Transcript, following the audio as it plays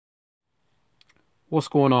What's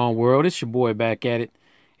going on, world? It's your boy back at it.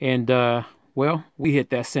 And, well, we hit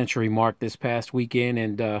that century mark this past weekend.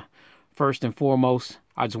 And first and foremost,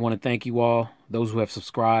 I just want to thank you all, those who have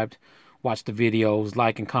subscribed, watched the videos,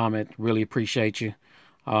 like and comment. Really appreciate you.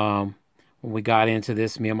 When we got into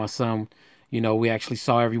this, me and my son, we actually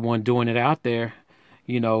saw everyone doing it out there,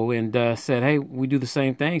 and said, hey, we do the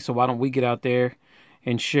same thing. So why don't we get out there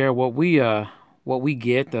and share what we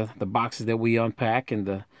get, the boxes that we unpack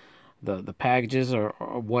and the packages or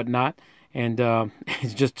whatnot. And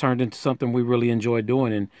it's just turned into something we really enjoy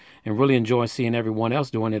doing and really enjoy seeing everyone else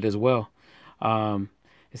doing it as well.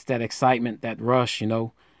 It's that excitement, that rush,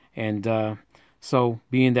 and so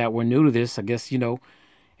being that we're new to this, I guess,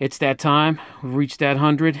 it's that time. We've reached that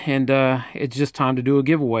 100 and it's just time to do a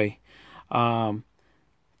giveaway. Thought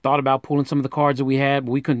about pulling some of the cards that we had,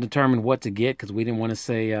 but we couldn't determine what to get because we didn't want to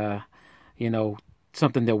say,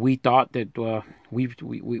 something that we thought that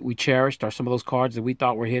we cherished, or some of those cards that we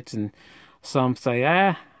thought were hits, and some say,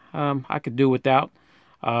 I could do without,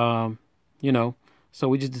 So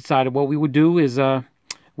we just decided what we would do is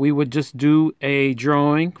we would just do a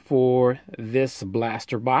drawing for this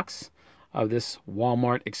blaster box of this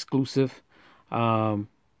Walmart exclusive, Donruss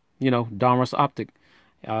Optic.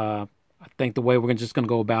 I think the way we're just going to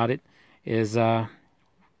go about it is, a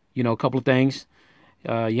couple of things.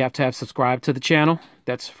 You have to have subscribed to the channel.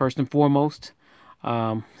 That's first and foremost.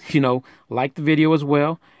 Like the video as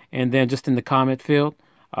well. And then just in the comment field,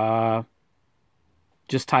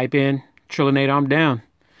 just type in Trillanator, I'm down.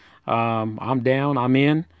 I'm down, I'm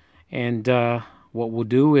in. And what we'll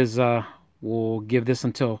do is we'll give this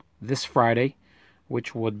until this Friday,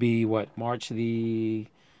 which would be March the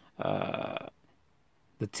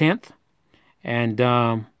 10th. And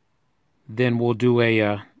then we'll do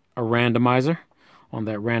a randomizer on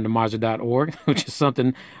that randomizer.org, which is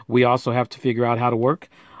something we also have to figure out how to work.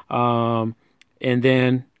 And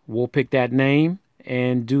then we'll pick that name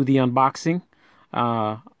and do the unboxing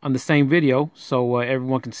on the same video so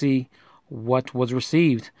everyone can see what was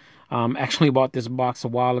received. Actually bought this box a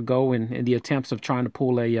while ago in the attempts of trying to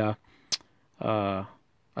pull a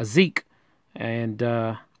Zeke and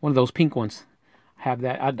one of those pink ones. Have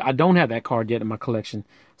that. I don't have that card yet in my collection.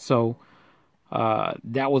 So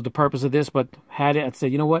that was the purpose of this, but had it, I'd say,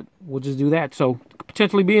 you know what, we'll just do that. So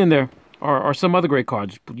potentially be in there, or some other great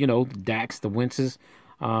cards, the Dax, the Winces.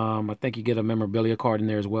 I think you get a memorabilia card in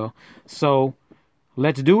there as well. So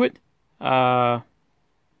let's do it.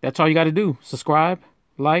 That's all you got to do. Subscribe,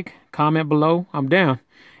 like, comment below. I'm down.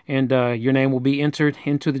 And your name will be entered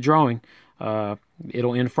into the drawing.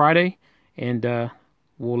 It'll end Friday, and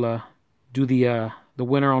we'll do the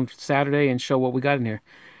winner on Saturday and show what we got in here.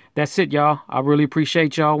 That's it, y'all. I really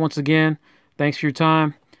appreciate y'all once again. Thanks for your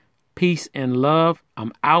time. Peace and love.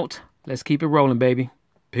 I'm out. Let's keep it rolling, baby.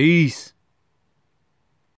 Peace.